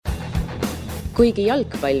Kuigi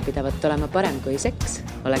jalgpall pidavat olema parem kui seks,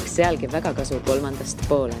 oleks sealgi väga kasu kolmandast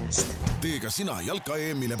poolajast. Tee ka sina jalka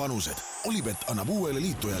EM-ile panused. Olipet annab uuele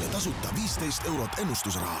liitujale tasuta 15 eurot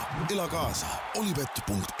ennustusraha. Ela kaasa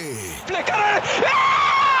olipet.ee.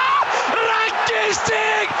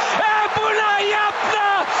 Rakkistig! Puna jäpna!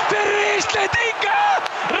 Tervisletinga!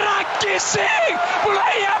 Rakkistig! Puna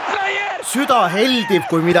jäpna! Süda heldib,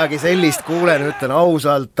 kui midagi sellist kuulen, ütlen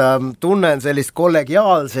ausalt, tunnen sellist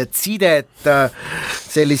kollegiaalset sidet,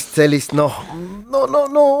 sellist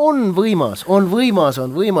on võimas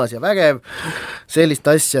ja vägev sellist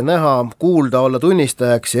asja näha, kuulda, olla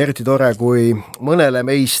tunnistajaks ja eriti tore, kui mõnele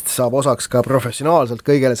meist saab osaks ka professionaalselt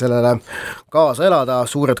kõigele sellele kaasa elada,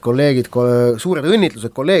 suured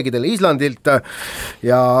õnnitlused kolleegidele Islandilt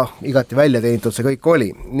ja igati välja teenitud see kõik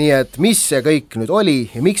oli. Nii et mis see kõik nüüd oli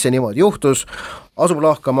ja miks see niimoodi juhtus, asub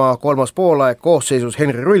lahkama kolmas poolaeg koosseisus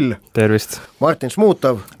Henri Rull. Tervist. Martin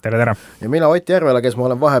Smutov. Tere. Ja mina Ott Järvela, kes ma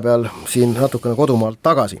olen vahepeal siin natukene kodumaalt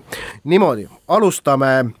tagasi. Niimoodi,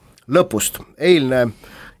 alustame lõpust. Eilne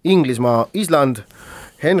Inglismaa, Island.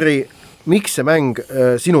 Henri, miks see mäng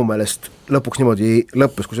sinu meelest lõpuks niimoodi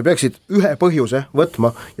lõppes, kui sa peaksid ühe põhjuse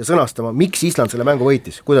võtma ja sõnastama, miks Island selle mängu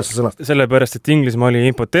võitis? Kuidas sa sõnastad? Sellepärast, et Inglismaa oli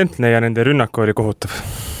impotentne ja nende rünnak oli kohutav.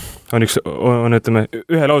 On ütleme,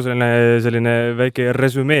 ühelauseline selline väike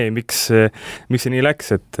resümee, miks see nii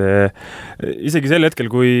läks, et isegi sel hetkel,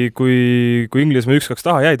 kui Inglismaa 1-2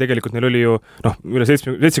 taha jäi, tegelikult neil oli ju üle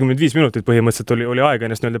 75 minutit põhimõtteliselt oli aega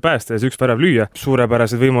ennast päästa ja see üks värav lüüa.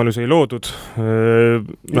 Suurepärased võimalusi ei loodud.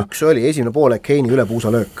 Üks oli esimene poole Keini üle puusa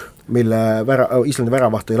löök, mille Islandi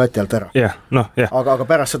väravaht tõi lati alt ära. Aga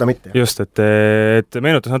pärast seda mitte. Just, et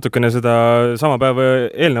meenutas natukene seda sama päeva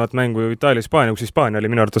eelnevat mängu Itaalia-Hispaania, kus Hispaania oli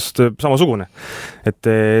minu arvatust samasugune. Et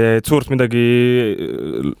suurt midagi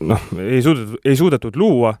ei suudetud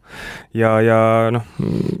luua ja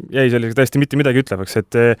jäi selliseks täiesti mitte midagi ütlevaks,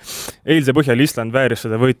 et eilse põhjal Island vääris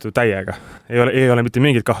seda võitu täiega. Ei ole mitte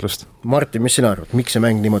mingit kahtlust. Martin, mis sina arvad? Miks see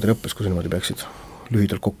mäng niimoodi lõppes, kui sa niimoodi peaksid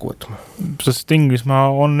lühidalt kokku võtma? Sest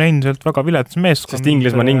Inglismaa on endiselt väga vilets meeskond. Sest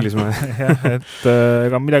Inglismaa on Inglismaa. Jah, et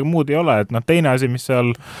ega midagi muud ei ole. Et teine asi, mis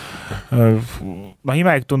seal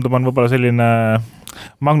imelik tundub, on võib-olla selline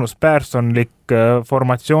Magnus Persson-lik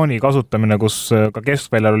formatsiooni kasutamine, kus ka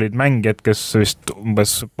keskväljal olid mängijad, kes vist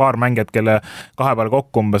umbes paar mängijad, kelle kahe peale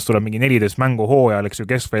kokku umbes tuleb mingi 14 mängu hooajal, eks ju,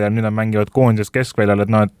 keskväljal, nüüd on mängivad koondises keskväljal,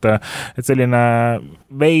 et selline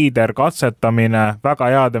veider katsetamine, väga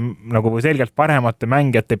heade, nagu selgelt paremate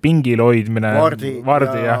mängijate pingil hoidmine,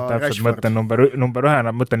 Vardi jah, täpselt mõtlen number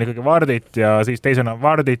ühena, mõtlen ikkagi Vardit ja siis teisena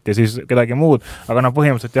Vardit ja siis kedagi muud, aga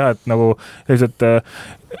põhimõtteliselt jah, et nagu sellised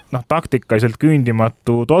taktikaliselt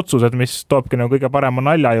küündimatud otsused, mis toobki kõige parema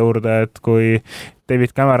nalja juurde, et kui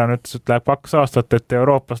David Cameron ütles, et läheb 2 aastat, et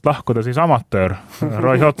Euroopast lahkuda, siis amatöör.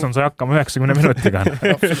 Roy Hodgson sai hakkama 90 minutiga.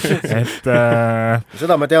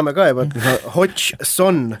 Seda me teame ka juba, et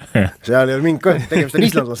Hodgson, seal ei ole mingi tegemist on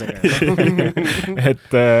islandlasega. et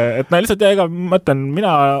lihtsalt ega mõtlen,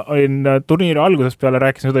 mina olin turniiri algusest peale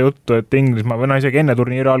rääkisin seda juttu, et Inglismaa, või isegi enne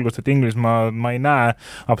turniiri algust, et Inglismaa ma ei näe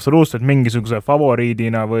absoluutselt mingisuguse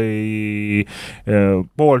favoriidina või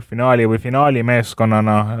poolfinaali või finaali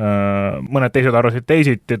meeskonnana. Mõned teised arvasid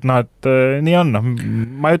teisiti, et nii on.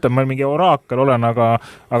 Ma ei ütle, et ma mingi oraakel olen,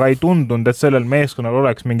 aga ei tundunud, et sellel meeskonnal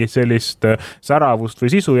oleks mingit sellist säravust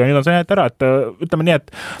või sisu ja nüüd on see ära, et ütleme nii,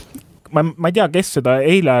 et ma ei tea, kes seda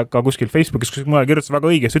eile ka kuskil Facebookis, mulle kirjutas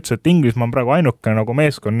väga õigesti, ütles, et Inglismaa on praegu ainuke nagu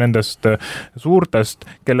meeskond nendest suurtest,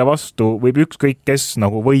 kelle vastu võib ükskõik kes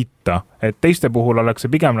nagu võita. Et teiste puhul oleks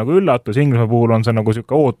see pigem nagu üllatus, Inglismaa puhul on see nagu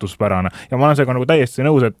siuke ootuspärane ja ma olen seega nagu täiesti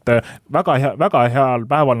nõus, et väga heal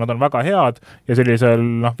päeval nad on väga head ja sellisel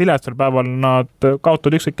viletsal päeval nad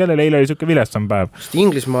kaotavad ükskõik kellele, eile oli siuke viletsam päev.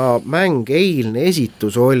 Inglismaa mäng eilne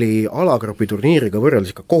esitus oli alagrupi turniiriga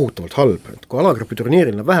võrreldes ikka kohutavalt halb, et kui alagrupi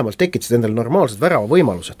turniiril nad vähemalt tekitasid endale normaalsed värava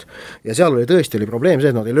võimalused ja seal oli probleem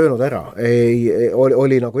see, et nad ei löönud ära,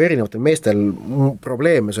 oli nagu erinevatel meestel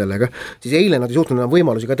probleeme sellega, siis eile nad ei suutnud enam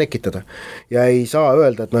võimalusi ka tekitada. Ja ei saa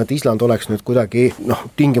öelda, et Island oleks nüüd kuidagi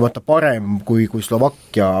tingimata parem kui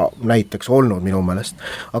Slovakkia näiteks olnud minu meelest.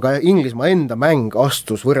 Aga Inglismaa enda mäng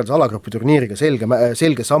astus võrreldes alagrupi turniiriga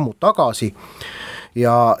selge sammu tagasi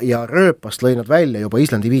ja rööpast lõi nad välja juba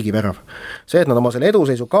Islandi viigivärav. See, et nad oma selle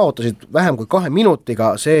eduseisu kaotasid vähem kui 2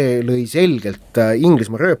 minutiga, see lõi selgelt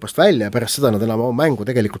Inglismaa rööpast välja ja pärast seda nad enam oma mängu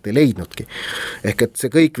tegelikult ei leidnudki. Ehk et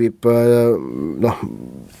see kõik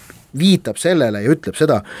viitab sellele ja ütleb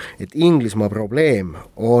seda, et Inglismaa probleem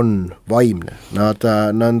on vaimne.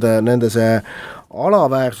 Nende see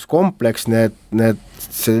alaväärsuskompleks,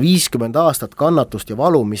 see 50 aastat kannatust ja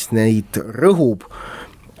valu, mis neid rõhub,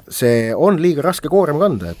 see on liiga raske koorem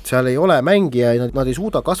kanda, et seal ei ole mängijaid, nad ei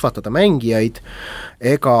suuda kasvatada mängijaid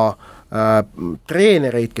ega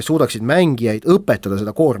treenereid, kes suudaksid mängijaid õpetada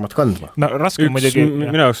seda koormat kandma. No raske muidugi.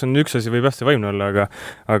 Minu jaoks on üks asi võib hästi vaimne olla,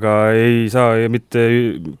 aga ei saa mitte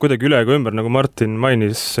kuidagi üle ega ümber, nagu Martin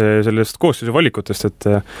mainis sellest koosseisu valikutest,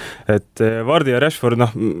 et Vardy ja Rashford,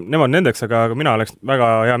 nemad nendeks, aga mina oleks väga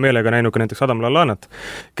hea meelega näinud ka näiteks Adam Lallanat,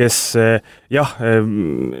 kes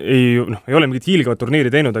ei ole mingit hiilgavat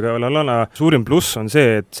turniiri teinud, aga Lallana suurim pluss on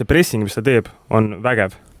see, et see pressing, mis ta teeb, on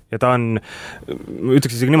vägev. Ja ta on,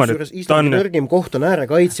 ütleks isegi niimoodi, et ta on nõrgim koht on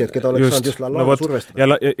äärekaitsjad, keda oleks saanud just Lallana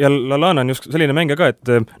survestada. Ja Lallana on just selline mängija ka,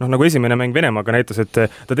 et nagu esimene mäng Venemaaga näitas, et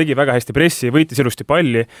ta tegi väga hästi pressi, võitis ilusti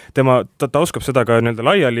palli, ta oskab seda ka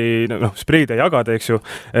laiali spreida ja jagada, eks ju.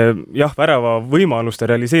 Jah, värava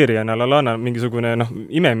võimaluste realiseerijana Lallana mingisugune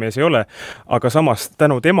imemees ei ole, aga samas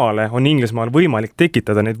tänu temale on Inglismaal võimalik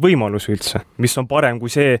tekitada neid võimalusi üldse, mis on parem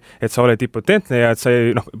kui see, et sa oled impotentne ja et sa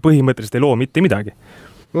põhimõtteliselt ei loo mitte midagi.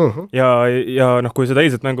 Ja kui seda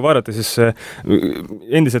eilset mängu vaadata, siis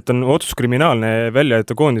endiselt on otsus kriminaalne välja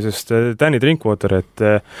jätta koondisest Danny Drinkwater, et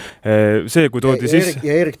see, kui toodi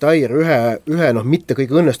ja Erik Dyer ühe mitte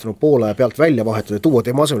kõige õnnestunud poole pealt välja vahetada, tuua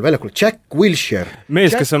tema asemel väljakule Jack Wilshere.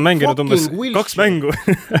 Mees, kes on mänginud umbes 2 mängu.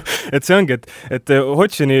 Et see ongi, et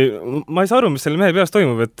Hodgsoni, ma ei saa aru, mis selle mehe peas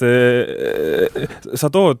toimub, et sa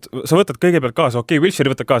võtad kõigepealt kaasa,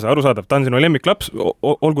 Wilshere võtad kaasa, arusaadav, ta on sinu lemmiklaps,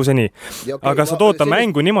 olgu see nii. Aga sa tood ta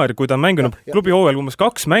mängu niimoodi, kui ta on mänginud klubi hooajal umbes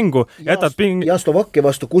 2 mängu, jätad ja Slovakkia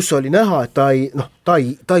vastu, kus oli näha, et ta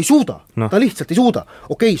ei suuda, ta lihtsalt ei suuda.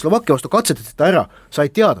 Slovakkia vastu katsetati ta ära, sa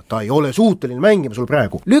ei teada, ta ei ole suuteline mängima sul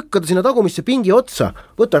praegu. Lükkada sinna tagumisse pingi otsa,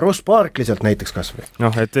 võta Ross Barkley sealt näiteks kasvõi.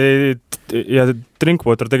 Ja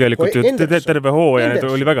Drinkwater tegelikult ju terve hooaja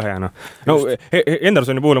oli väga hea.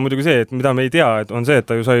 Hendersoni puhul on muidugi see, et mida me ei tea, on see, et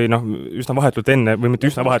ta ju sai üsna vahetult enne, või mitte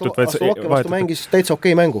üsna vahetult, vaid Slovakkia vastu mängis täitsa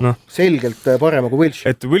okei mängu. Selgelt parema kui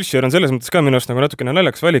Wilshere. Et Wilshere on selles mõttes ka minu arust natukene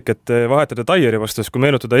naljakas valik, et vahetada Dyeri vastu, kui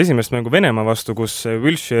meenutada esimest mängu Venemaa vastu, kus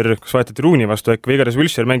Wilshere, kus vahetati Rooney vastu, või igatahes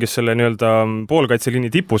Wilshere mängis selle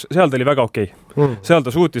poolkaitseliini tipus, seal ta oli väga okei. Seal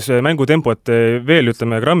ta suutis mängutempot veel,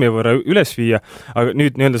 grammi võrra üles viia, aga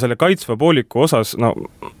nüüd selle kaitsva pooliku osas,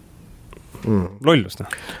 lollust.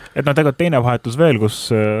 Et tegelikult teine vahetus veel, kus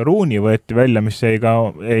Rooney võeti välja, mis jäi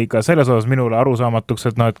ka selles osas minule arusaamatuks,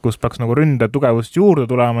 et kus peaks ründe tugevust juurde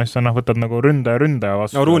tulema, siis sa võtad ründaja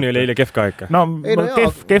vastu. Rooney oli eile kehv ka ikka.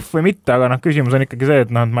 Kehv või mitte, aga küsimus on ikkagi see,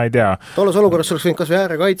 et ma ei tea. Tolles olukorras oleks võinud kas või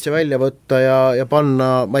äärekaitse välja võtta ja panna,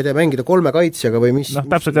 ma ei tea, mängida 3 kaitsjaga või mis.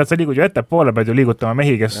 Täpselt, sa liigud ju ettepoole pead ju liigutama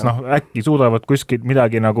mehi, kes äkki suudavad kuskilt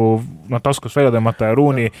midagi taskust välja tõmmata ja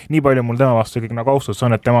Rooney, nii palju mul tema vastu ikkagi austus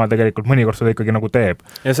on, et tema tegelikult mõnikord seda ikkagi teeb.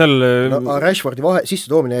 Ja seal Rashfordi sisse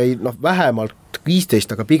toomine ei vähemalt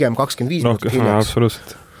 15, aga pigem 25 minutit hiljaks.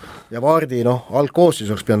 Absoluutselt. Ja Vardy, algkoosseis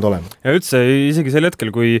oleks pidanud olema. Ja üldse, isegi sel hetkel,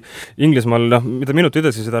 kui Inglismaal, mida minut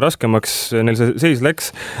edasi seda raskemaks neil see seis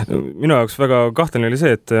läks, minu jaoks väga kahtlane oli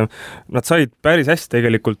see, et nad said päris hästi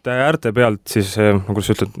tegelikult äärte pealt siis, nagu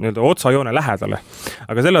sa ütled, otsajoone lähedale.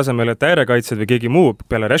 Aga selle asemel, et äärekaitsed või keegi muu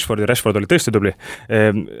peale Rashford oli tõesti tubli,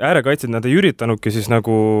 äärekaitsed nad ei üritanudki siis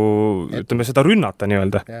seda rünnata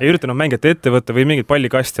nii-öelda. Ei üritanud mängijat ette võtta või mingit palli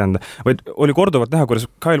kasti anda, vaid oli korduvalt näha, kuidas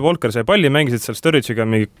Kyle Walker sai palli, mängisid seal Sturridge'iga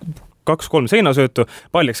mingi 2-3 seinasöötu,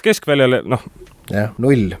 palliks keskväljale, Jah,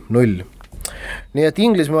 0. Nii et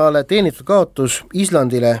Inglismaale teenitud kaotus,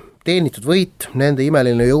 Islandile teenitud võit, nende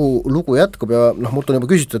imeline lugu jätkub ja mult on juba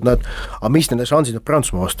küsitud, aga mis nende šansid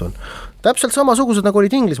Prantsusmaa vastu on? Täpselt samasugused, nagu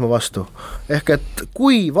olid Inglismaa vastu. Ehk et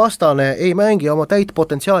kui vastane ei mängi oma täit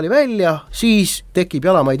potentsiaali välja, siis tekib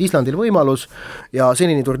jalamaid Islandil võimalus ja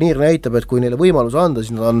senini turniir näitab, et kui neile võimalus anda,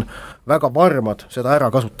 siis nad on väga varmad seda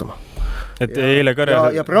ära kasutama.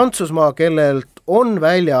 Ja Prantsusmaa, kellelt on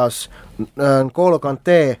väljas N'Golo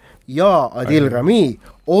Kanté ja Adil Rami,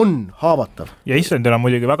 on haavatav. Ja Islandil on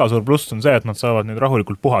muidugi väga suur pluss on see, et nad saavad nüüd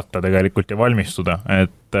rahulikult puhata tegelikult ja valmistuda,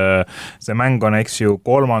 et see mäng on, eks ju,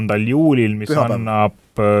 3. juulil, mis pühapäev. Annab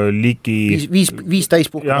ligi 5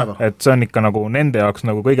 täispuhkepäeva. Et see on ikka nende jaoks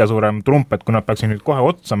kõige suurem trump, et kui nad peaksid nüüd kohe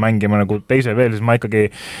otsa mängima teise veel, siis ma ikkagi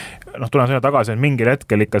tulen selle tagasi, et mingil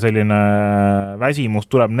hetkel ikka selline väsimus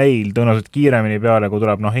tuleb neil tõenäoliselt kiiremini peale, kui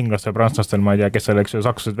tuleb inglastel, prantslastel, ma ei tea, kes seal, eks ju,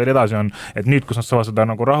 sakslased veel edasi on, et nüüd, kus nad saavad seda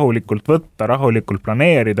rahulikult võtta, rahulikult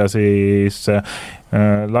planeerida, siis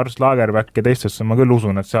Lars Lagerberg ja teistesse ma küll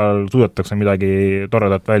usun, et seal suudetakse midagi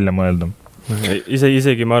toredat välja mõelda.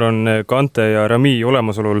 Isegi ma arvan, Kante ja Rami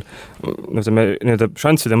olemasolul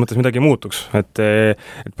šansside mõttes midagi muutuks, et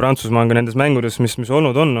Prantsusmaa on ka nendes mängudes, mis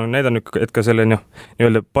olnud on näidanud, et ka selle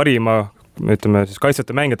nii-öelda parima ütleme siis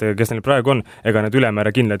kaitsjate mängijatega, kes neil praegu on, ega need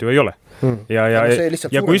ülemäära kindlad ju ei ole.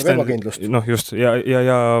 See kui lihtsalt ebakindlust. Noh, just, ja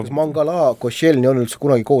kas Mangala, Koscielny on üldse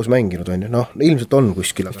kunagi koos mänginud, on ju? Noh, ilmselt on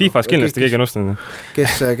kuskil. FIFAs kindlasti keegi on ostnud.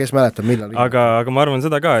 Kes mäletab, millal? Aga ma arvan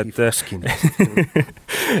seda ka,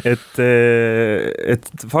 et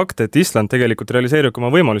fakt, et Island tegelikult realiseerib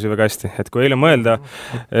oma võimalusi väga hästi, et kui eile mõelda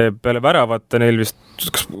peale väravat neil vist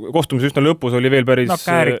kohtumise üsna lõpus oli veel päris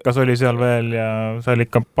Käärikas oli seal veel ja seal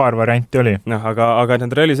ikka paar varianti oli. Aga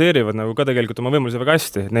nad realiseerivad nagu ka tegelikult oma võimalusi väga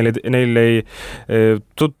hästi, et neil ei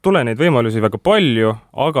tule neid võimalusi väga palju,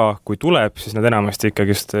 aga kui tuleb, siis nad enamasti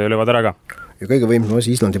ikkagist löövad ära ka. Ja kõige võimsam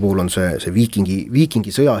asi Islandi puhul on see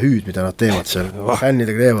viikingi sõjahüüd, mida nad teevad seal,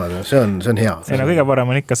 fännidega teevad, see on hea. Kõige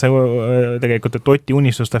parem on ikka see tegelikult, et Oti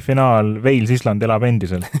unistuste finaal Wales-Island elab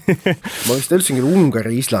endiselt. Ma vist ütlesingi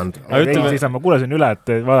Ungari-Island. Wales-Island, ma kuulasin üle,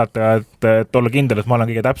 et vaadata, et olla kindel, et ma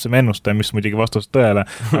olen kõige täpsem ennustaja, mis muidugi vastus tõele,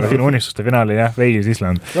 aga sinu unistuste finaali jah,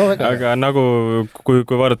 Wales-Island. Aga nagu, kui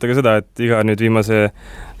vaadata ka seda, et iga nüüd viimase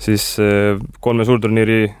siis 3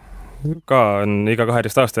 suurturniiri ka on iga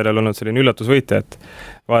 12 aasta järel olnud selline üllatusvõitja, et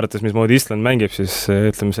vaadates, mismoodi Island mängib, siis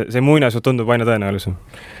ütleme, see muinasjutt tundub aina tõenäolisem.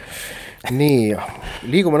 Nii,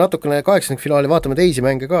 liigume natukene 8. finaali, vaatame teisi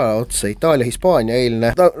mänge ka otsa, Itaalia-Hispaania eilne.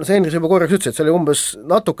 See Henris juba korraks ütles, et see oli umbes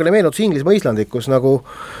natukene meenutus Inglismaa-Islandit, kus nagu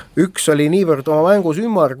üks oli niivõrd oma mängus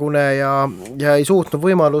ümmargune ja ei suutnud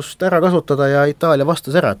võimalust ära kasutada ja Itaalia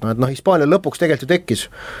vastas ära, et Hispaania lõpuks tegelikult ju tekkis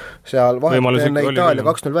seal vahet enne Itaalia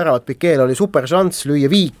 2-0 väravat, Pikeel oli super šanss lüüa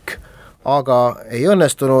viik, aga ei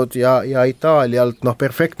õnnestunud ja Itaalialt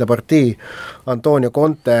perfektne partii Antonio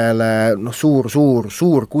Contele,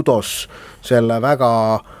 suur kudos selle väga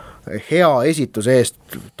hea esituse eest,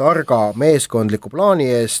 targa meeskondliku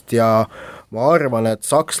plaani eest ja ma arvan, et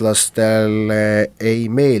sakslastel ei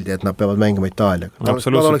meeldi, et nad peavad mängima Itaaliaga.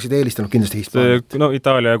 Nad oleksid eelistanud kindlasti Hispaaniat.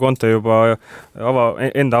 Itaalia ja Conte juba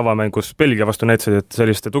enda avamängus Belgia vastu näitasid, et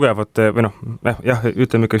selliste tugevate, või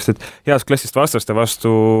ütleme ikkagist, et heast klassist vastaste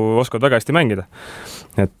vastu oskavad väga hästi mängida.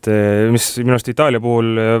 Et mis minu arust Itaalia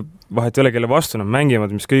puhul vahet ei ole, kelle vastu nad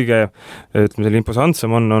mängivad, mis kõige selle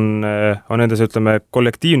imposantsem on nendes, ütleme,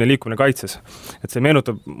 kollektiivne liikumine kaitses. Et see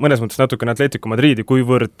meenutab mõnes mõttes natukene Atletico Madridi,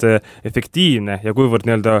 kuivõrd efektiivne ja kuivõrd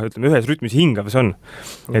ütleme, ühes rütmis hingav see on.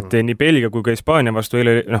 Et nii Belgia kui ka Hispaania vastu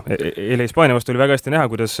eile Hispaania vastu oli väga hästi näha,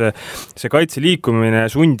 kuidas see kaitse liikumine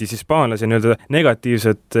sundis hispaanlasi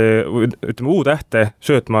negatiivset, ütleme, U-tähte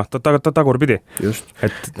söötma tagurpidi. Just.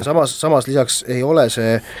 Ja samas lisaks ei ole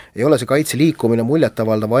see kaitse liikumine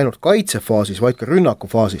muljetavaldav ainult kaitsefaasis, vaid ka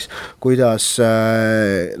rünnakufaasis, kuidas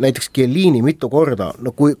näiteks Chiellini mitu korda,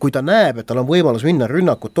 kui ta näeb, et tal on võimalus minna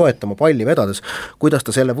rünnakut toetama palli vedades, kuidas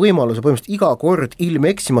ta selle võimaluse põhimõtteliselt iga kord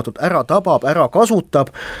ilmeksimatult ära tabab, ära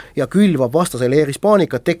kasutab ja külvab vastasele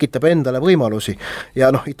Hispaanikat, tekitab endale võimalusi.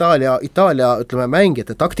 Ja Itaalia, ütleme,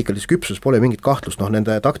 mängijate taktikalises küpsus pole mingit kahtlust,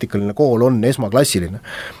 nende taktikaline kool on esmaklassiline.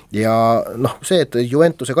 Ja see, et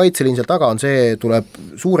Juventuse kaitseliin seal taga on, see tuleb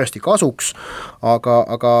suuresti kasuks,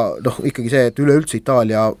 aga ikkagi see, et üleüldse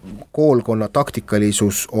Itaalia koolkonna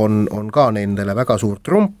taktikalisus on ka nendele väga suur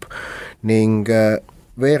trump ning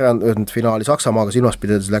veerandfinaali Saksamaaga silmas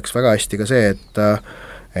pidades läks väga hästi ka see,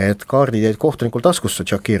 et kaardid jäid kohtunikul taskusse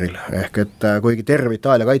Shaqiril, ehk et kuigi terve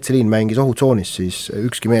Itaalia kaitseliin mängis ohutsoonis, siis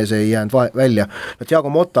ükski mees ei jäänud välja.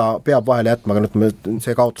 Thiago Motta peab vahele jätma, aga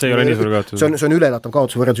see kaotus, see on ületatav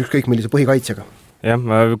kaotus võrreldes ükskõik millise põhikaitsega. Jah,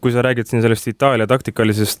 kui sa räägid siin sellest Itaalia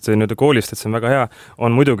taktikalisest koolist, et see on väga hea,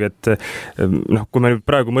 on muidugi, et kui me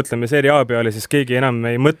praegu mõtleme Serie A peale, siis keegi enam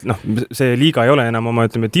ei mõtle, see liiga ei ole enam oma,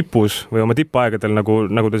 ütleme, tipus või oma tippaegadel,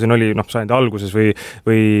 nagu ta siin oli, sajandi alguses või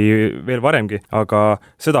veel varemgi, aga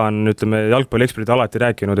seda on, ütleme, jalgpallieksperdid alati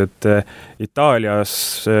rääkinud, et Itaalias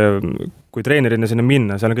kui treenerina sinna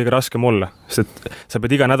minna, seal on kõige raskem olla, sest sa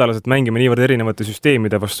pead iganädalaselt mängima niivõrd erinevate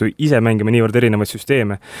süsteemide vastu, ise mängima niivõrd erinevaid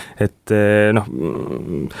süsteeme, et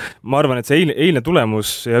ma arvan, et see eilne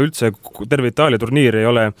tulemus ja üldse terve Itaalia turniir ei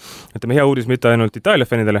ole, ütleme, hea uudis mitte ainult Itaalia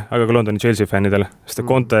fännidele, aga ka Londoni Chelsea fännidele, sest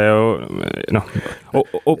Conte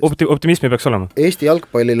optimismi peaks olema. Eesti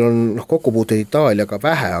jalgpallil on kokkupuuteid Itaaliaga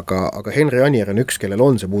vähe, aga Henri Anier on üks, kellel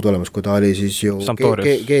on see puud olemas, kui ta oli siis ju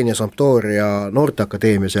Keenia Sampdoria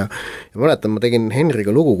noorteakadeemias ja mäletan, ma tegin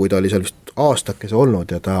Henriga lugu, kui ta oli seal vist aastakese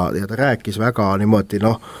olnud ja ta rääkis väga niimoodi,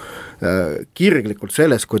 kirglikult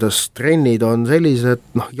sellest, kuidas trennid on sellised,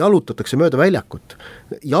 jalutatakse mööda väljakut.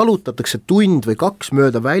 Jalutatakse tund või 2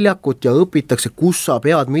 mööda väljakut ja õpitakse, kus sa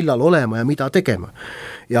pead millal olema ja mida tegema.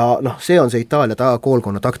 Ja see on see Itaalia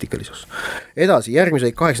koolkonna taktikalisus. Edasi,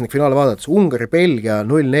 järgmiseid 8. finaale vaadates, Ungari-Belgia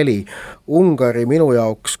 0-4, Ungari minu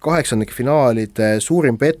jaoks 8. finaalide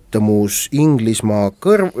suurim pettumus Inglismaa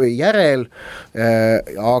järel,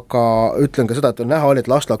 aga ütlen ka seda, et on näha oli,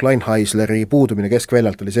 et Laslo Kleinheisleri puudumine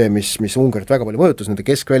keskväljalt oli see, mis Ungarit väga palju mõjutas, nende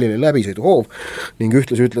keskväljal oli läbisõiduhoov ning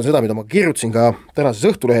ühtlasi ütlen seda, mida ma kirjutasin ka tänases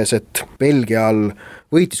Õhtulehes, et Belgial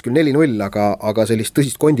võitis küll 4-0, aga sellist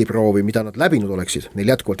tõsist kondiproovi, mida nad läbinud oleksid,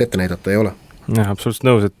 neil jätkuvalt ette näidata ei ole. Jah, absoluutselt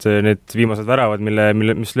nõus, et need viimased väravad,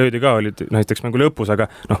 mis löödi ka, olid näiteks mängu lõpus, aga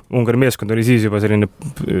Ungari meeskond oli siis juba selline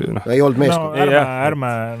ei olnud meeskond.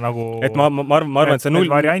 Ärme nagu et ma arvan, et see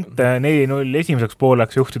 0 variante 4-0 esimeseks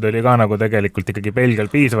pooleks juhtida oli ka nagu tegelikult ikkagi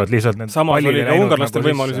Belgial piisavalt lihtsalt need samas oli ka ungarlastel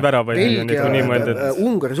võimalusi väravaid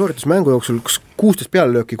Ungari sooritas mängu jooksul 16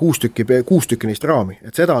 pealelööki, 6 tükki neist raami,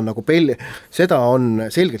 et seda on nagu seda on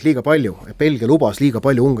selgelt liiga palju, Belgia lubas liiga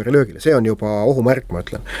palju Ungari löögile, see on juba ohumärk, ma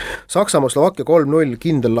ütlen. Saksamaa Slovakkia 3-0,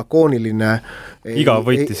 kindel lakooniline igav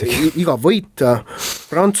võit isegi. Igav võit,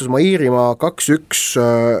 Prantsusmaa, Iirimaa 2-1,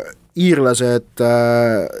 iirlased,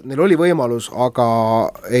 neil oli võimalus, aga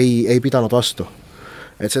ei pidanud vastu.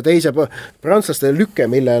 Et see teise prantslaste lükke,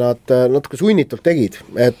 mille nad natuke sunnitult tegid,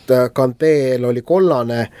 et Kantél oli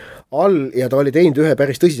kollane all ja ta oli teinud ühe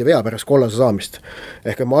päris tõsise vea pärast kollase saamist.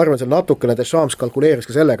 Ehk ma arvan, seal natukene Deschamps kalkuleeris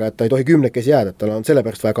ka sellega, et ta ei tohi 10 jääda, et tal on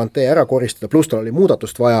sellepärast vaja Kanté ära koristada, pluss tal oli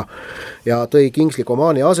muudatust vaja ja tõi Kingsley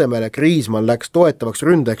Comani asemele, Griezmann läks toetavaks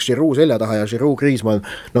ründeks Giroud selja taha ja Giroud Griezmann,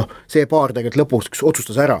 see paar tegelikult lõpuks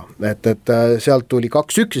otsustas ära, et sealt tuli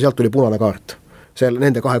 2-1 ja sealt tuli punane kaart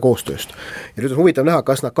nende 2 koostööst. Ja nüüd on huvitav näha,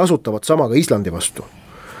 kas nad kasutavad sama ka Islandi vastu.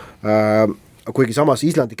 Kuigi samas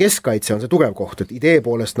Islandi keskkaitse on see tugev koht, et idee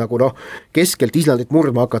poolest nagu keskelt Islandit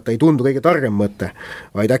murdma hakata ei tundu kõige targem mõte,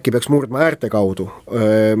 vaid äkki peaks murdma äärte kaudu,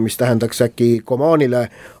 mis tähendaks äkki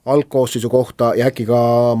Comanile algkoosseisu kohta ja äkki ka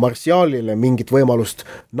Martialile mingit võimalust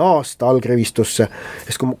naasta algrevistusse,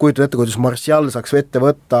 sest kui kujutad ette, kuidas Martial saaks vette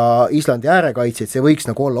võtta Islandi äärekaitseid, see võiks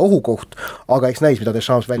nagu olla ohukoht, aga eks näis, mida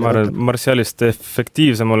Deschamps välja võtab. Martialist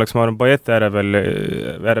efektiivsem oleks, ma arvan, Payet ääre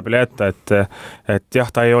peal jätta, et jah,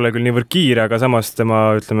 ta ei ole küll niivõrd kiire, aga samas tema,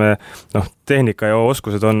 ütleme, tehnika ja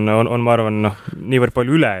oskused on ma arvan, niivõrd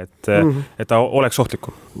palju üle, et ta oleks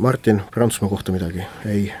ohtlikum. Martin, Prantsusmaa kohta midagi?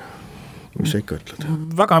 Ei. Mis sa ikka ütled?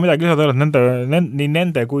 Väga midagi lisada, et nii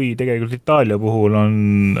nende kui tegelikult Itaalia puhul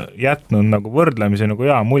on jätnud nagu võrdlemisi nagu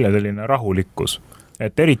hea mulje selline rahulikkus.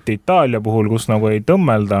 Et eriti Itaalia puhul, kus nagu ei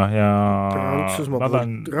tõmmelda ja Prantsusmaa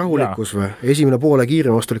puhul rahulikkus või? Esimene poole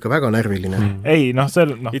kiiremast oli ikka väga närviline. Ei,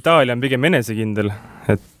 Itaalia on pigem enesekindel,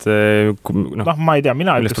 et ma ei tea,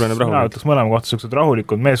 mina ütleks mõlema kohta sellised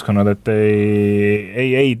rahulikud meeskonnad, et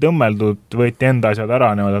ei tõmmeldud, võeti enda asjad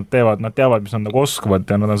ära, nad teavad, mis nad nagu oskavad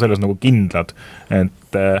ja nad on selles nagu kindlad,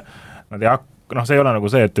 et nad ei hakka see ei ole nagu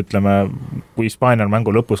see, et ütleme, kui Hispaania on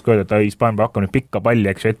mängu lõpus ka öelda, et Hispaania peab hakkama nüüd pikka palli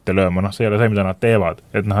ette lööma, see ei ole see, mida nad teevad.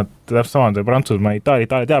 Et täpselt sama on Prantsusmaa, Itaalia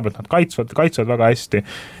teab, et nad kaitsevad väga hästi,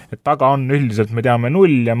 et taga on üldiselt, me teame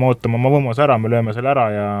 0 ja me ootame oma võimalus ära, me lööme selle ära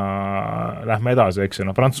ja lähme edasi, eks ju.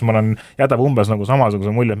 Prantsusmaal jätab umbes nagu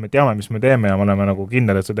samasuguse mulje, et me teame, mis me teeme ja me oleme nagu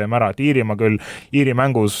kindel, et see teeme ära. Et Iirimaa küll, Iiri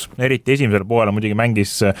mängus, eriti esimesel poole muidugi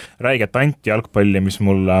mängis räiget anti-jalgpalli, mis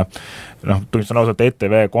mulle, tunnistan ausalt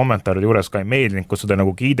ETV kommentaaride juures ka ei meeldinud, kus seda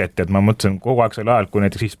nagu kiideti, et ma mõtlesin kogu aeg selle ajal, kui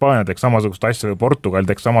näiteks Hispaania teeks samasugust asja või Portugal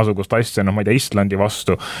teeks samasugust asja, ma ei tea, Islandi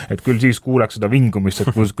vastu, et küll siis kuuleks seda vingumist,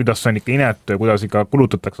 et kuidas see on ikka inetu ja kuidas ikka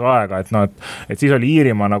kulutatakse aega, et siis oli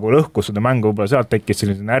Iirimaa nagu lõhkus seda mängu, võib-olla sealt tekkis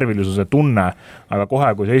sellise närvilisuse tunne, aga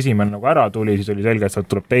kohe, kui see esimene nagu ära tuli, siis oli selge, et sealt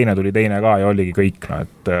tuleb tuli teine ka ja oligi kõik,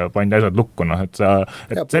 et pandi asjad lukku,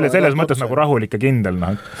 selles mõttes nagu rahulik ja kindel.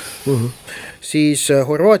 Siis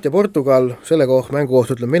Horvaatia, Portugal, selle mängu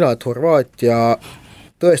kohta ütlen mina, et Horvaatia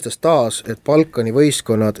tõestas taas, et Balkani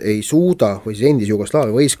võistkonnad ei suuda, või siis endis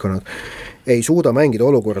Jugoslaavia võistkonnad, ei suuda mängida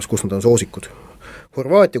olukorras, kus nad on soosikud.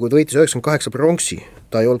 Horvaatia, kui ta võitis 98 pronksi,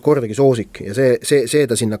 ta ei olnud kordagi soosik ja see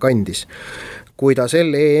ta sinna kandis. Kui ta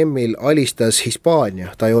sel EM-il alistas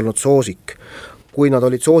Hispaania, ta ei olnud soosik. Kui nad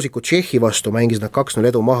olid soosikud Tšehhi vastu, mängis nad 2-0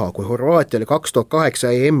 edu maha. Kui Horvaatia oli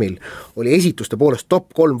 2008 EM-il, oli esituste poolest top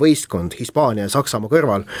 3 võistkond Hispaania ja Saksamaa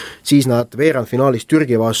kõrval, siis nad veerandfinaalis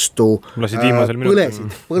Türgi vastu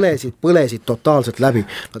põlesid totaalselt läbi.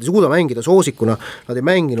 Nad ei suuda mängida soosikuna, nad ei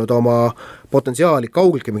mänginud oma potentsiaali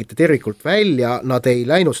kaugeltki mingite tervikult välja, nad ei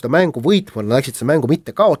läinud seda mängu võitma, nad läksid seda mängu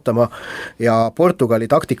mitte kaotama ja Portugali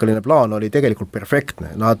taktikaline plaan oli tegelikult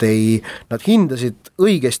perfektne. Nad hindasid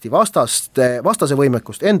õigesti vastaste vastase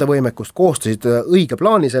võimekust, enda võimekust, koostasid õige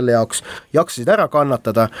plaani selle jaoks, jaksasid ära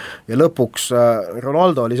kannatada ja lõpuks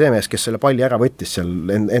Ronaldo oli see mees, kes selle palli ära võttis seal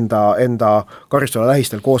enda karistuse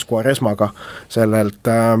lähistel koos Quaresmaga sellelt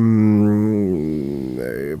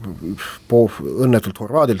õnnetult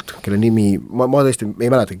Horvaadilt, kelle nimi, ma tõesti ei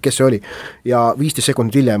mäleta, kes see oli, ja 15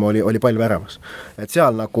 sekundit hiljem oli pall väramas. Et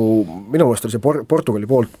seal nagu minu meelest oli see Portugali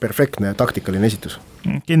poolt perfektne taktikaline esitus.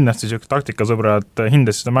 Kindlasti siuke taktikasõbrad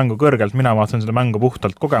hindas seda mängu kõrgelt, mina vaatasin seda mängu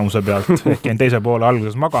puhtalt kogemuse pealt, ehk jäin teise poole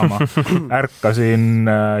alguses magama, ärkasin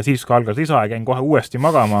siis, kui algas lisa ja käin kohe uuesti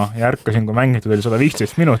magama ja ärkasin, kui mängitud oli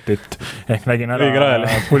 115 minutit, ehk nägin ära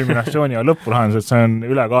kulminatsiooni ja lõpulahendus, et see on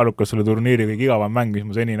ülekaalukas selle turniiri kõige igavam mäng, mis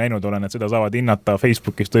ma seni näinud olen, et seda saavad hinnata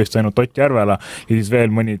Facebookis tõesti ainult Ott Järvela ja siis veel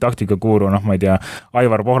mõni taktikakuuru, ma ei tea,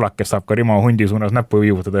 Aivar Pohlak, kes saab ka Rimo Hundi suunas näppu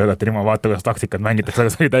viivutada ja öelda, et Rimo, vaata, kuidas taktikat mängitakse, aga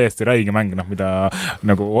see oli täiesti räige mäng, mida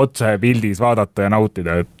nagu otse pildis vaadata ja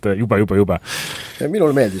nautida, et jube.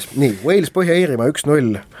 Minule meeldis. Nii, Wales Põhja-Iirimaa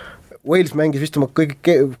 1-0. Wales mängis vist oma kõige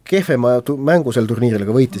kehvema mängu sel turniiril,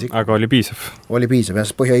 aga võitis ikka. Aga oli piisav. Oli piisav, jah,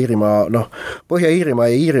 Põhja-Iirimaa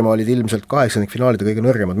ja Iirimaa olid ilmselt 8. finaalide kõige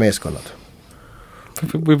nõrgemad meeskonnad.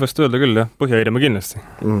 Võib vast öelda küll, jah, Põhja-Iirimaa kindlasti.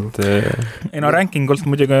 Rankingult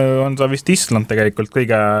muidugi on see vist Island tegelikult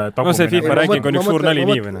kõige tagumine. No see FIFA ranking on üks suur nali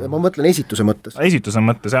nii või? Ma mõtlen esituse mõttes. Esituse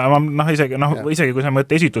mõttes, ja isegi kui sa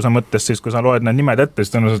mõtled esituse mõttes, siis kui sa loed need nimed ette,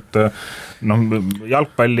 siis tõenäoliselt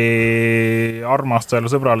jalgpalli armastajale,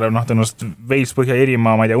 sõbrale, tõenäoliselt Wales,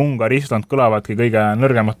 Põhja-Iirimaa, ma ei tea, Ungari, Island kõlavadki kõige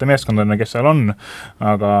nõrgemate meeskondadena, kes seal on,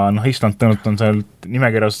 aga Island tõenäoliselt on seal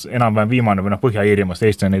nimekirjas enam-vähem viimane või Põhja-Iirimaast,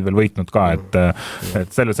 Eesti on neid veel võitnud ka,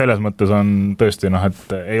 et selles mõttes on tõesti,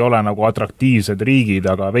 et ei ole nagu atraktiivsed riigid,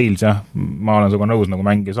 aga Wales, jah, ma olen sinuga nõus, nagu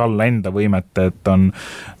mängis alla enda võimet, et on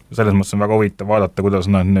selles mõttes on väga huvitav vaadata, kuidas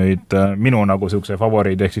nad nüüd minu nagu siukse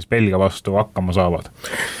favoriid ehk siis Belgia vastu hakkama saavad.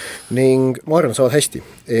 Ning ma arvan, saavad hästi.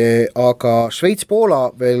 Aga Šveits-Poola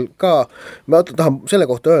veel ka, ma tahan selle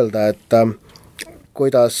kohta öelda, et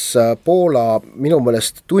kuidas Poola minu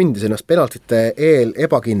meelest tundis ennast penaltite eel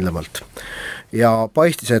ebakindlamalt. Ja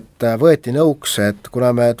paistis, et võeti nõuks, et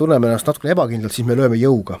kuna me tunneme ennast natukene ebakindlalt, siis me lööme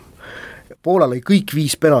jõuga. Poola lõi kõik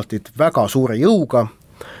 5 penaltit väga suure jõuga,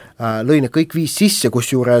 lõi need kõik 5 sisse,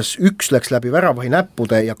 kus juures 1 läks läbi väravahi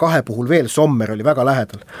näppude ja 2 puhul veel Sommer oli väga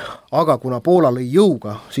lähedal. Aga kuna Poola lõi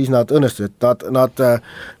jõuga, siis nad õnnestusid, et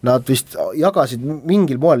nad vist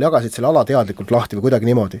mingil moel jagasid selle alateadlikult lahti või kuidagi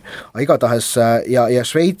niimoodi. Aga igatahes ja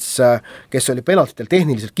Šveits, kes oli penaltitel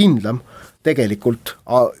tehniliselt kindlam, tegelikult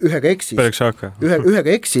ühega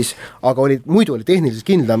eksis, aga muidu oli tehniliselt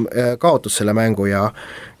kindlam, kaotus selle mängu ja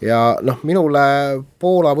minule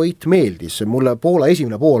Poola võit meeldis, mulle Poola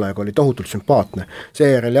esimene poolega oli tohutult sümpaatne.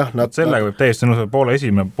 Seejärel jah, sellega võib täiesti nõuda, Poola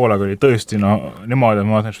esimene poolega oli tõesti, niimoodi,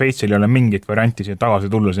 ma vaatan, Šveitsil ei ole mingit varianti siia tagasi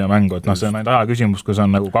tulla siia mängu, et see on ainult aja küsimus, kus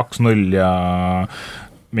on nagu 2-0 ja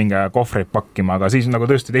minge kohvreid pakkima, aga siis nagu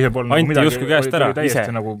tõesti teisel pool anti justkui käest ära, ise,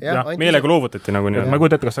 meelega loovutati nagu nii. Ma ei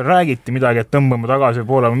kujuta ette, kas seal räägiti midagi, et tõmbame tagasi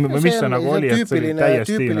poole, või mis see nagu oli, et see oli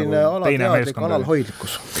täiesti nagu teine meeskond.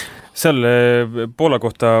 Seal Poola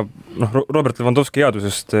kohta, Robert Lewandowski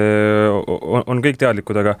headusest on kõik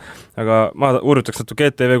teadlikud, aga ma uurutaks natuke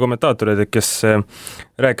ETV kommentaatoreid, kes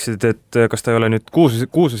rääkisid, et kas ta ei ole nüüd 6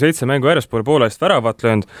 või 7 mängu järjespool Poola eest väravat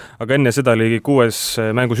löönud, aga enne seda oli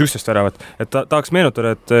 6 mängus 11 väravat. Et tahaks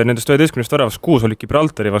meenutada, et nendest 11 väravast 6 oli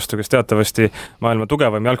Gibraltari vastu, kes teatavasti maailma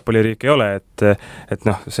tugevam jalgpalliriik ei ole, et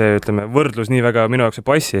see, ütleme, võrdlus nii väga minu jaoks ei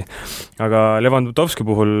passi. Aga Lewandowski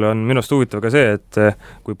puhul on minust huvitav ka see, et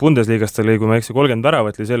kui Bundesliigast ta lõi, kui ma eksi 30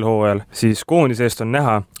 väravat sel hooajal, siis koonise eest on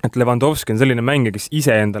näha, et Lewandowski on selline mängija, kes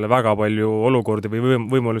ise endale väga palju olukordi või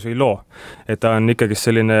võimalusi ei loo. Et ta on ikkagi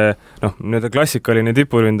selline, klassikaline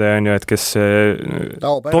tipuründaja on ju, et kes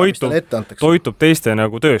toitub teiste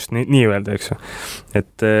nagu tööst, nii öelda, eks ju.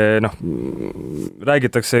 Et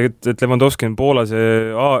räägitakse, et Lewandowski on Poolas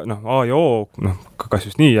A ja O, kas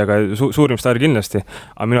just nii, aga suurim staar kindlasti,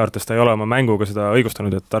 aga minu arvates ta ei ole oma mänguga seda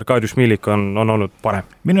õigustanud, et Arkadiusz Milik on olnud parem.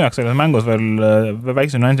 Minu jaoks selles mängus veel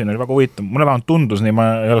väikse nüansina oli väga huvitav, mulle vähemalt tundus nii, ma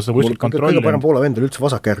ei ole seda kuskilt kontrollinud. Kõige parem Poola vend oli üldse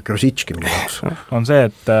vasakjärg Grosicki minu jaoks. On see,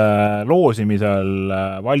 et loosimisel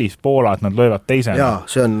valis Poola, et nad löövad teisena. Jaa,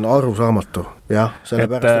 see on arusaamatu. Jah, et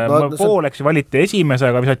pooleks valiti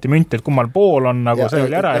esimesega, visati münti, et kummal pool on, nagu see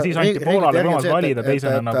oli ära ja siis anti Poolale võimalus valida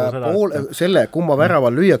teisena nagu seda. Selle, kumma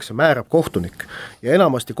väraval lüüakse, määrab kohtunik. Ja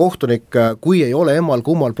enamasti kohtunik, kui ei ole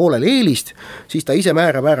kummal poolel eelist, siis ta ise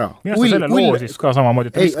määrab ära. Minu selle loosis ka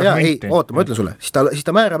samamoodi, et viskas münti. Oota, ma ütlen sulle, siis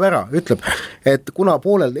ta määrab ära, ütleb, et kuna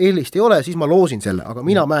poolel eelist ei ole, siis ma loosin selle, aga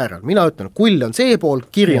mina määran. Mina ütlen, kull on see pool,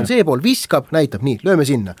 kiri on see pool, viskab, näitab nii, lööme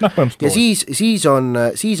sinna. Ja siis on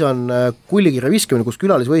kulligi kullkirja viskamine, kus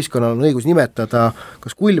külalisvõistkonnal on õigus nimetada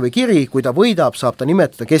kas kull või kiri, kui ta võidab, saab ta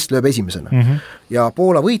nimetada, kes lööb esimesena. Ja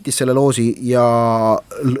Poola võitis selle loosi ja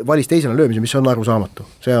valis teisena löömise, mis on arusaamatu.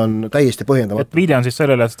 See on täiesti põhjendamatu. Et viide on siis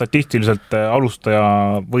sellele, et statistiliselt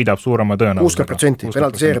alustaja võidab suurema tõenäosusega. 60%,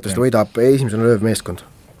 penaltiseeritest võidab esimesena lööv meeskond,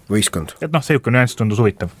 võistkond. Et selline nüanss tundus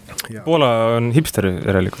huvitav. Poola on hipster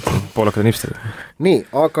järelikult, poolakad on hipster. Nii,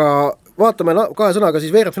 aga vaatame kahe sõnaga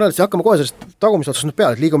siis veerandfinaalist ja hakkame kohe sellest tagumist otsast nüüd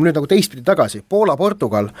peale, et liigume nüüd nagu teistpidi tagasi.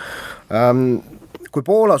 Poola-Portugal. Kui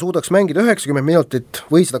Poola suudaks mängida 90 minutit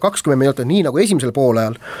või 120 minutit nii nagu esimesel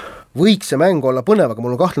poolajal, võiks see mäng olla põnev, aga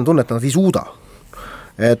mul on kahtlane tunne, et nad ei suuda.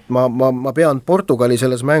 Et ma pean Portugali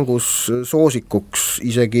selles mängus soosikuks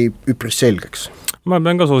isegi üpris selgeks. Ma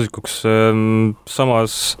pean ka soosikuks,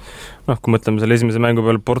 samas kui mõtleme selle esimese mängu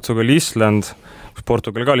peal Portugal-Island,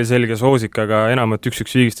 Portugal ka oli selge soosik, aga enamat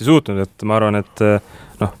 1-1 viigist ei suutnud, et ma arvan, et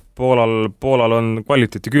Poolal on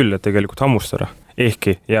kvaliteeti küll, et tegelikult hammustada.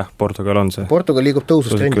 Ehkki, jah, Portugal on see. Portugal liigub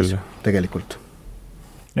tõusus trendis tegelikult.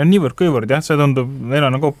 Ja niivõrd, see tundub, neil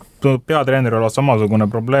on nagu peatreeneri olla samasugune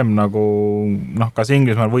probleem nagu kas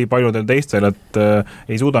Inglismaal või paljudel teistel, et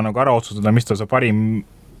ei suuda nagu ära otsustada, mis ta see parim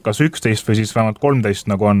kas 11 või siis vähemalt 13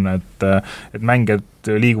 nagu on, et mängijad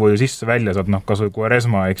liiguvad ju sisse-välja, saab kas või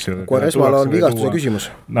Quaresma, eks ju. Quaresmal on vigastuse küsimus.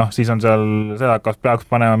 Siis on seal seda, kas peaks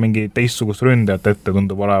panema mingi teistsugust ründajat ette,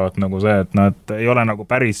 tundub olevat nagu see, et ei ole nagu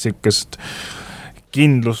päris siukest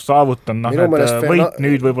kindlust saavutanud, et võit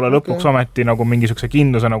nüüd võib-olla lõpuks ometi nagu mingisuguse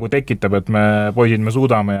kindluse nagu tekitab, et me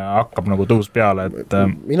suudame ja hakkab nagu tõus peale, et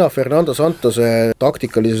mina Fernando Santose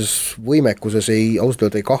taktikalises võimekuses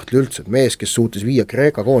ausalt ei kahtle üldse, et mees, kes suutis viia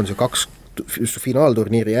Kreeka koondise 2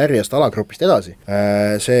 finaalturniiri järjest alagrupist edasi,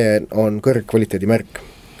 see on kõrgkvaliteedi märk.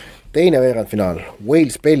 Teine veerandfinaal,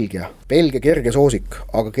 Wales-Belgia. Belgia kerge soosik,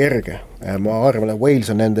 aga kerge. Ma arvan, et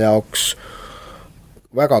Wales on nende jaoks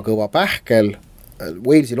väga kõva pähkel.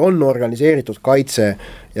 Walesil on organiseeritud kaitse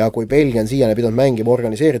ja kui Belgia on siiani pidanud mängima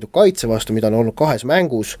organiseeritud kaitse vastu, mida on olnud 2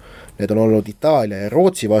 mängus, need on olnud Itaalia ja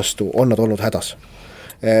Rootsi vastu, on nad olnud hädas.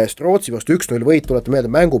 Rootsi vastu 1-0 võit, tulete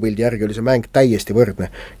meelde, mängupildi järgi oli see mäng täiesti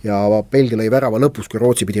võrdne ja Belgia lõi värava lõpus, kui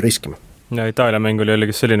Rootsi pidi riskima. Ja Itaalia mäng oli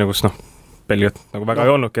jällegi selline, kus Belgiat nagu väga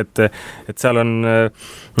ei olnudki, et seal on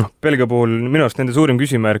Belgia puhul minu arust nende suurim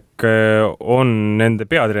küsimärk on nende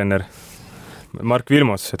peatreener Mark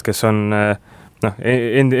Wilmots, et kes on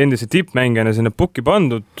endise tippmängijana sinna pukki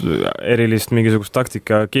pandud, erilist mingisugust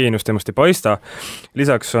taktika geeniust temast ei paista.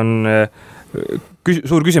 Lisaks on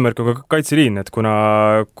suur küsimärk on ka kaitseliin, et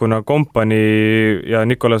kuna Kompani ja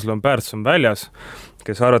Nicolas Lomberts on väljas,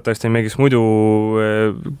 kes arvatavasti mängiks muidu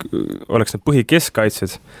oleks need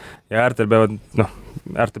põhikeskkaitsed ja äärtel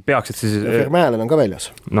peaksid siis Vermäelen on ka väljas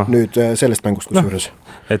nüüd sellest mängust kusjuures.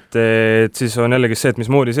 Et siis on jällegi see, et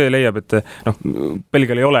mismoodi see leiab, et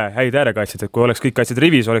Belgial ei ole häid äärekaitseid, et kui oleks kõik kaitsed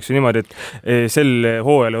rivis, oleks ju niimoodi, et sel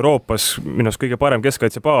hooajal Euroopas minust kõige parem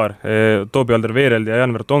keskkaitsepaar Tobi Alderweireld ja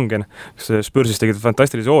Jan Vertonghen, kes Spursis tegid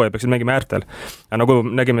fantastilise hooaja, peaksid mängima äärtel. Ja nagu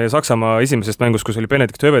nägime Saksamaa esimesest mängust, kus oli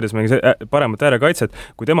Benedikt Hövedes mängis paremat äärekaitset,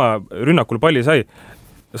 kui tema rünnakul palli sai,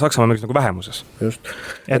 Saksamaa mängis nagu vähemuses. Just.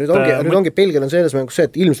 Ja nüüd ongi Belgial on selles mängus see,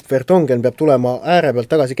 et ilmselt Vertonghen peab tulema ääre pealt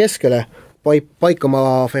tagasi keskele,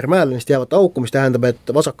 paikama Vermäelenist jäävat auku, mis tähendab, et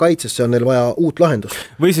vasakkaitsesse on neil vaja uut lahendust.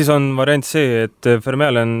 Või siis on variant see, et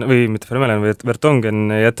Vertonghen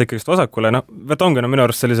jätta ikkagist vasakule. Vertonghen on minu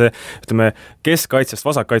arust sellise, keskkaitsest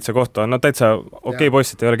vasakkaitse kohta on täitsa okei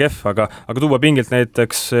poiss, et ei ole kehv, aga tuua pingilt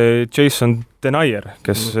näiteks Jason Denayer,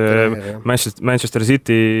 kes Manchester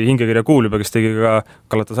City hingekirja kuulub, kes tegi ka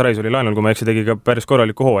Galatasarais oli laenul, kui ma eksi, tegi ka päris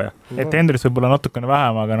korraliku hooaja. Et Hendris võib-olla natukene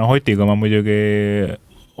vähem, aga Hotiga ma muidugi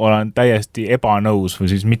olen täiesti ebanõus või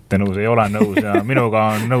siis mitte nõus, ei ole nõus ja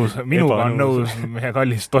minuga on nõus meie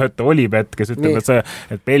kallis toetav Olipet, kes ütleb,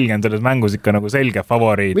 et Belgia on selles mängus ikka nagu selge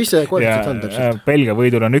favoriit. Mis see koefitsient on täpselt? Belgia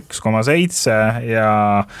võidul on 1,7 ja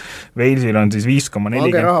Walesil on siis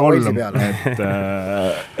 5,43.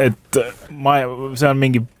 Et see on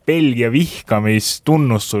mingi Belgia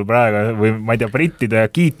vihkamistunnus sul praegu või ma ei tea, brittide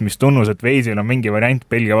kiitmistunnus, et Walesil on mingi variant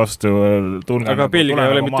Belgia vastu aga Belgia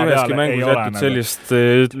ei ole mitte üheski mängus jätud sellist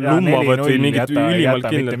lummavat või mingit ülimalt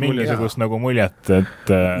kindlat mingisugust nagu muljet, et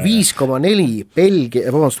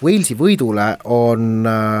 5,4 Walesi võidule on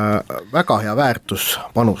väga hea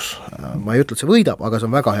väärtuspanus. Ma ei ütle, et see võidab, aga see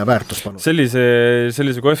on väga hea väärtuspanus.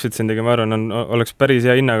 Sellise koefitsiendiga ma arvan, oleks päris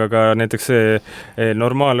hea hinnaga ka näiteks see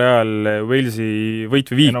normaalajal Walesi võit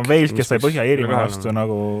või viik no Wales, kes sai Põhja-Iirimaa vastu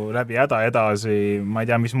nagu läbi häda edasi, ma ei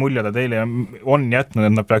tea, mis mulje ta teile on jätnud,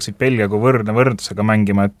 et nad peaksid Belgiaga võrdlusega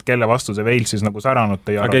mängima, et kelle vastu see Wales siis nagu säranud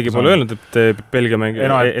teie arvates. Keegi pole öelnud, et Belgia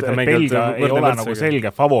Belgia ei ole nagu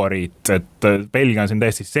selge favoriit, et Belgia on siin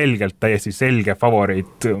täiesti selge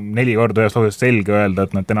favoriit, 4 korda ühes lauses selge öelda,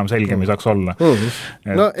 et nad enam selgem ei saaks olla.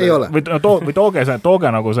 No ei ole. Või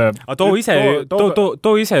tooge nagu see...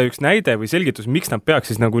 Too ise üks näide või selgitus, miks nad peaks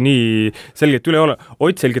siis nagu nii selgelt üle ole.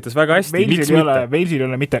 Ott selgitas väga hästi, miks mitte. Wales'il ei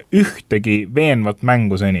ole mitte ühtegi veenvat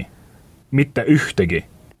mängu seni. Mitte ühtegi.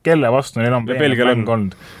 Kelle vastu neil on veenvat mängu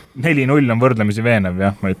olnud? 4-0 on võrdlemisi veenev,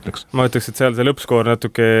 jah, ma ütleks. Ma ütleks, et seal see lõppskoor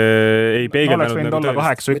natuke ei peegeldanud. Oleks võinud olla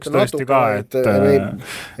 8-1 tõesti ka, et...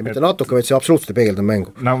 Mitte natuke, vaid see absoluutselt ei peegeldanud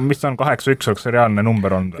mängu. No mis on 8-1, oleks see reaalne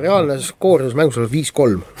number olnud? Reaalne skoor selles mängus on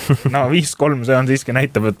 5-3. No 5-3, see on siiski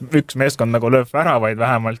näitab, et üks meeskond nagu lööb väravaid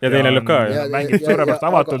vähemalt. Ja teine lööb ka. Mängib suurepärast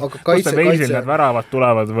avatult. Kus see Walesil need väravad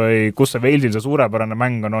tulevad või kus see Walesil see suurepärane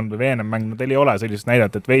mäng on olnud või veenem mäng? No teil ei ole sellist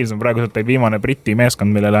näidet, et Wales on praegu viimane Briti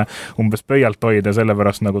meeskond, millele umbes pöialt hoida,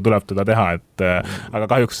 sellepärast nagu tuleb teda teha, et aga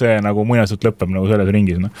kahjuks see nagu muinasjutt lõpeb nagu selles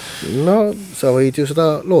ringis. No sa võid ju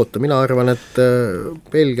seda loota, mina arvan, et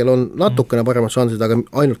Belgial on natukene paremad šansid, aga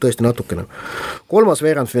ainult tõesti natukene. 3.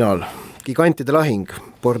 veerandfinaal, gigantide lahing,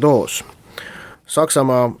 Bordeaux,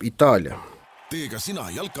 Saksamaa, Itaalia. Tee ka sina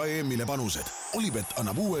jalka EM-ile panused. Olipet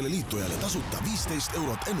annab uuele liitujale tasuta 15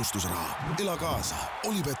 eurot ennustusraha. Ela kaasa,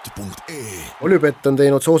 olipet.ee. Olipet on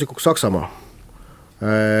teinud soosikuks Saksamaa.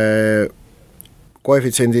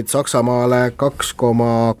 Koefitsendid Saksamaale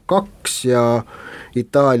 2,2 ja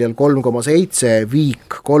Itaalial 3,7,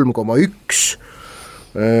 Viik 3,1.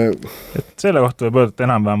 Et selle kohta võib öelda, et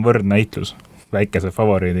enam-vähem võrdne näitlus väikese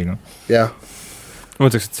favoriidiga. Jah. Ma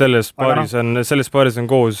mõtleks, et selles paaris on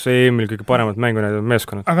koos EM-il kõige paremat mängu näidanud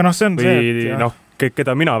meeskonnad. Aga see on see, et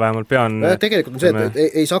keda mina vähemalt pean... Tegelikult on see, et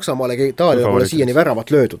ei Saksamaale ega Itaalia pole siiani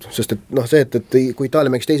väravat löödud, sest et see, et kui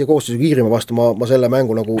Itaalia mängis teise koostööse Iirimaa vastu, ma selle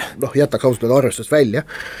mängu nagu jätaks ausalt arvestust välja,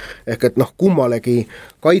 ehk et kummalegi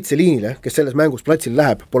kaitseliinile, kes selles mängus platsil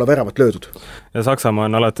läheb, pole väravat löödud. Ja Saksamaa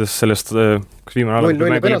on alates sellest, kus viimane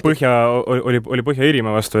oli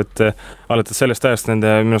Põhja-Iirimaa vastu, et alates sellest ajast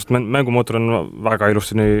nende minust mängumootor on väga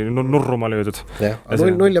ilusti nurruma löödud. Jah,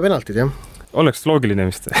 0 ja penaltid, jah. Oleks loogiline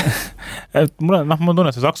vist. Et ma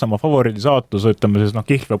tunnen, see Saksamaa favoriidi saatus, ütleme siis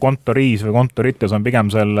Kihl või kontoriis või kontorites on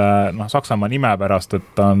pigem selle Saksamaa nime pärast, et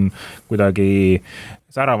ta on kuidagi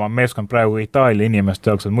säravam meeskond praegu Itaalia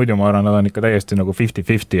inimeste jaoks, et muidu ma arvan, nad on ikka täiesti nagu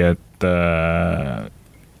 50-50, et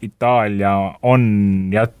Itaalia on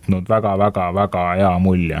jätnud väga-väga-väga hea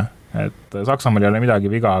mulje, et Saksamaal ei ole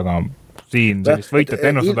midagi viga, aga siin sellist võitjat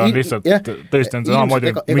ennustada on lihtsalt tõesti on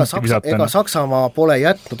samamoodi müntki visata. Ega Saksamaa pole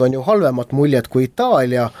jätnud, on ju halvemat muljet kui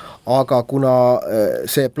Itaalia, aga kuna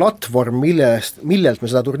see platvorm, millelt me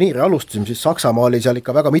seda turniiri alustasime, siis Saksamaa oli seal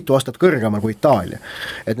ikka väga mitu aastat kõrgemal kui Itaalia.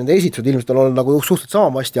 Et nende esitused ilmselt on olnud nagu suhteliselt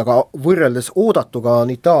samasti, aga võrreldes oodatuga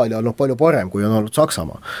on Itaalia olnud palju parem, kui on olnud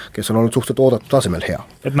Saksamaa, kes on olnud suhteliselt oodatud tasemel hea.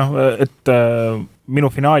 Et minu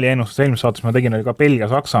finaali ennustus eelmise saates ma tegin oli ka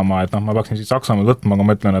Belgia-Saksamaa, et ma peaksin siis Saksamaad võtma, aga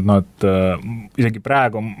ma ütlen, et isegi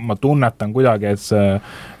praegu ma tunnetan kuidagi,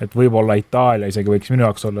 et võib-olla Itaalia isegi võiks minu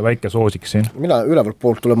jaoks olla väike soosik siin. Mina ülevalt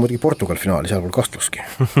poolt tuleb muidugi Portugal finaali, seal pole kastluski.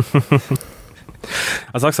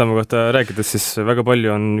 Aga Saksamaa kohta rääkides siis väga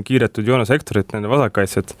palju on kiiretud Joonas Hektorit, nende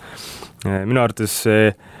vasakkaitsjad. Minu arvates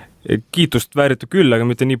kiitust vääritu küll, aga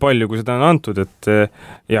mitte nii palju, kui seda on antud, et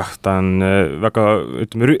jah, ta on väga,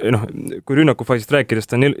 ütleme, kui rünnakufaasist rääkides,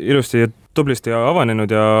 ta on ilusti ja tublisti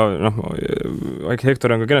avanenud ja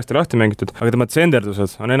Hektor on ka kenasti lahti mängitud, aga tema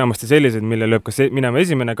tsenderdused on enamasti sellised, mille lööb kas minema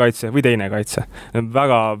esimene kaitse või teine kaitse.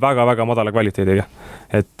 Väga madala kvaliteediga.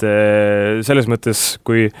 Et selles mõttes,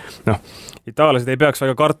 kui itaalased ei peaks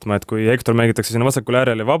väga kartma, et kui Hektor mängitakse sinna vasakule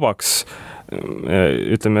äärele vabaks,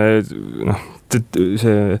 ütleme,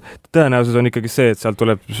 see tõenäosus on ikkagi see, et sealt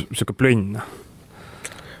tuleb selline plönn.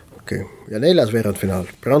 Okay. Ja 4. veerandfinaal,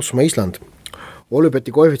 Prantsusmaa-Island.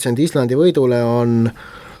 Olüpeti koefitsient Islandi võidule on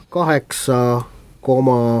 8,9,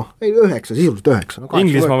 sisuliselt 9.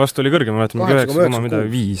 Inglismaa vastu oli kõrgem,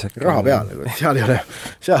 9,5. Raha peale,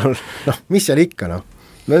 seal on, mis seal ikka,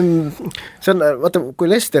 see on, vaata, kui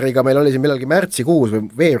Lesteriga meil oli siin millalgi märtsikuus või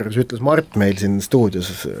veebruaris ütles Mart meil siin stuudios,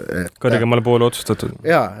 kõrgemale poole otsustatud.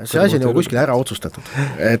 Jaa, see asi nagu kuskil ära otsustatud,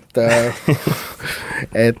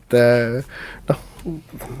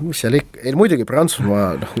 mis seal ikka, muidugi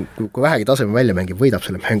Prantsusmaa, kui vähegi taseme välja mängib, võidab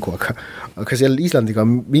selle mängu, aga seal Islandiga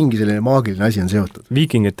mingi selline maagiline asi on seotud.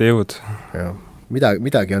 Viikingite jõud. Jah,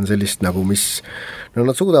 midagi on sellist nagu, mis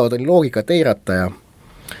nad suudavad loogikat eirata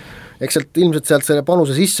eks sealt ilmselt selle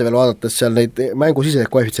panuse sisse veel vaadates seal neid mängusiseseid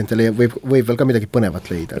koefitsiente võib veel ka midagi põnevat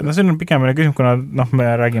leida. No see on pigemini küsimus, kuna me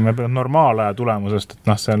räägime noormaalaja tulemusest,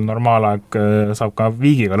 et seal normaalaeg saab ka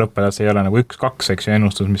viigiga lõppeda, see ei ole nagu 1-2, eks ju,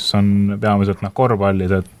 ennustus, mis on peamiselt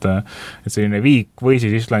korvpallis, et selline viik või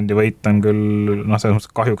siis Islandi võit on küll selles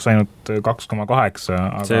mõttes kahjuks ainult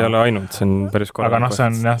 2,8. See ei ole ainult, see on päris korral. Aga see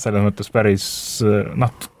on jah, selles mõttes päris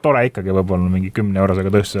tore ikkagi võib-olla mingi 10 eurosega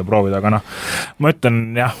tõesti seda proovida, aga ma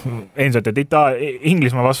ütlen jah, endiselt, et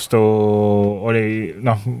Inglismaa vastu oli,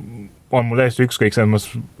 on mul täiesti ükskõik selles mõttes,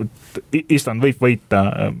 et Island võib võita,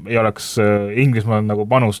 ei oleks Inglismaa nagu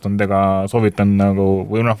panustanud ega soovitan nagu,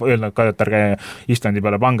 või öelda ka, et ärge Islandi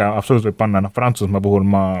peale pange, absoluutselt võib panna, Prantsusmaa puhul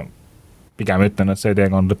ma pigem ütlen, et see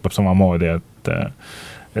teekond lõpeb samamoodi, et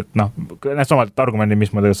need samad argumendid,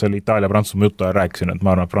 mis ma selle Itaalia-Prantsusmaa juttu rääkisin, et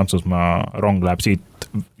ma arvan, et Prantsusmaa rong läheb siit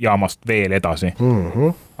jaamast veel edasi,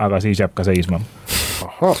 aga siis jääb ka seisma.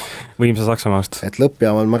 Võimsa Saksamaast. Et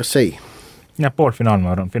lõppjaam on Marseille. Jah, poolfinaal,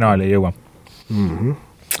 ma arvan, finaali ei jõua.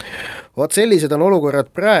 Vaat sellised on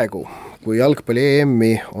olukorrad praegu, kui jalgpalli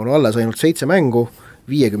EM-i on alles ainult 7 mängu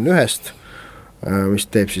 51, mis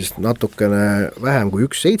teeb siis natukene vähem kui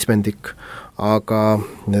 1/7, aga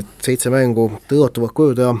need 7 mängu tõotuvad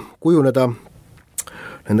kujuneda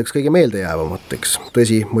nendeks kõige meeldejäävamateks.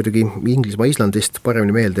 Tõsi, muidugi Inglismaa Islandist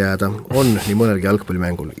paremini meelde jääda on nii mõnelgi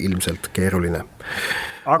jalgpallimängul ilmselt keeruline.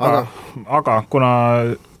 Aga kuna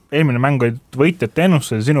eelmine mäng oli võitjate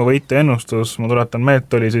ennustus ja sinu võitja ennustus, ma tuletan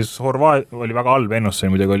meelt, oli siis oli väga halb ennustus,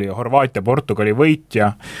 muidugi oli Horvaatia, Portugali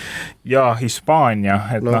võitja ja Hispaania,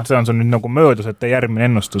 et see on sul nüüd nagu möödus, et järgmine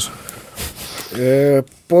ennustus.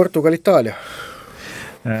 Portugal, Itaalia.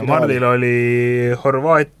 Mardil oli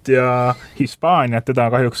Horvaatia, Hispaania, teda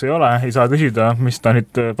kahjuks ei ole, ei saa küsida, mis ta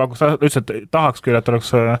nüüd pakus, ütles, et tahaks küll, et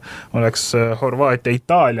oleks Horvaatia,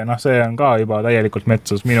 Itaalia, see on ka juba täielikult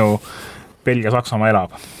metsas, minu Belgia-Saksamaa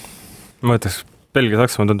elab. Ma ütleks,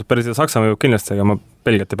 Belgia-Saksamaa tundub päris, Saksamaa jõub kindlasti, aga ma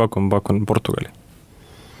Belgiat ei pakun, ma pakun Portugali.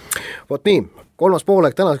 Vot nii, 3.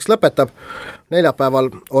 poolek tänaseks lõpetab. Neljapäeval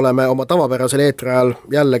oleme oma tavapärasel eetriajal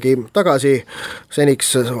jällegi tagasi.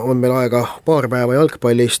 Seniks on meil aega paar päeva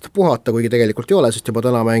jalgpallist puhata, kuigi tegelikult ei ole, sest juba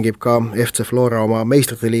täna mängib ka FC Flora oma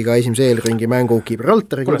meistrite liiga esimese eelringi mängu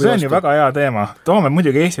Gibraltari klubi. See on ju väga hea teema. Toome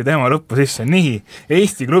muidugi Eesti teema lõppu sisse. Nii,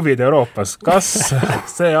 Eesti klubid Euroopas. Kas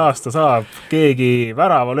see aasta saab keegi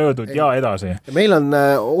värava löödud ja edasi? Meil on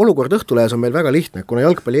olukord Õhtulehes on meil väga lihtne. Kuna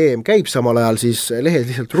jalgpalli EM käib samal ajal, siis lehes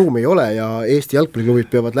lihtsalt ruumi ei ole ja Eesti jalgpalliklubid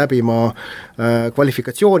peavad läbima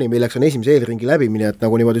kvalifikatsiooni, milleks on esimese eelringi läbimine, et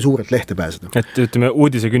nagu niimoodi suurelt lehte pääseda. Et ütleme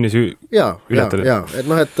uudisekünnis ületada. Ja,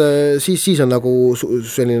 et siis on nagu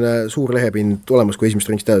selline suur lehepind olemas, kui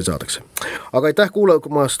esimest ringist teada saadakse. Aga aitäh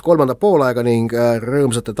kuulamast 3. poolaega ning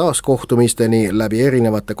rõõmsate taaskohtumisteni läbi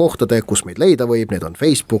erinevate kohtade, kus meid leida võib. Need on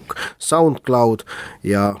Facebook, SoundCloud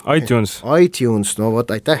ja iTunes. No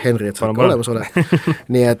vot, aitäh Henri, et sa olemas ole.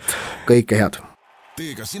 Nii et kõike head.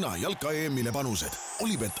 Tee ka sina jalka EM-ile panused.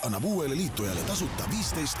 Olibet annab uuele liitujale tasuta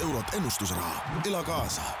 15 eurot ennustusraha. Ela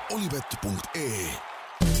kaasa. Olibet.ee.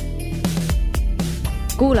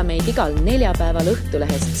 Kuula meid igal neljapäeval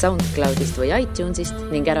Õhtulehest, SoundCloudist või iTunesist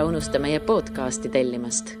ning ära unusta meie podcasti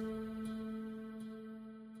tellimast.